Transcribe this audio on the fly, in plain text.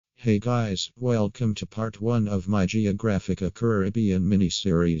Hey guys, welcome to part 1 of my Geographica Caribbean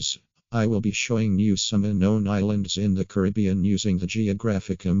mini-series. I will be showing you some unknown islands in the Caribbean using the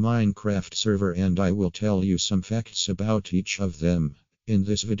Geographica Minecraft server, and I will tell you some facts about each of them. In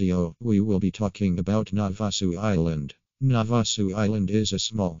this video, we will be talking about Navassa Island. Navassa Island is a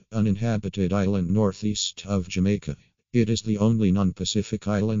small, uninhabited island northeast of Jamaica. It is the only non-Pacific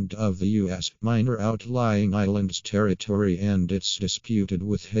island of the U.S. minor outlying islands territory, and it's disputed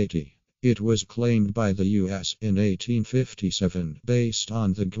with Haiti. It was claimed by the U.S. in 1857 based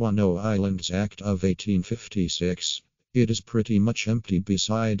on the Guano Islands Act of 1856. It is pretty much empty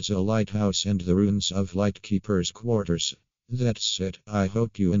besides a lighthouse and the ruins of lightkeepers' quarters. That's it. I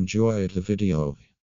hope you enjoyed the video.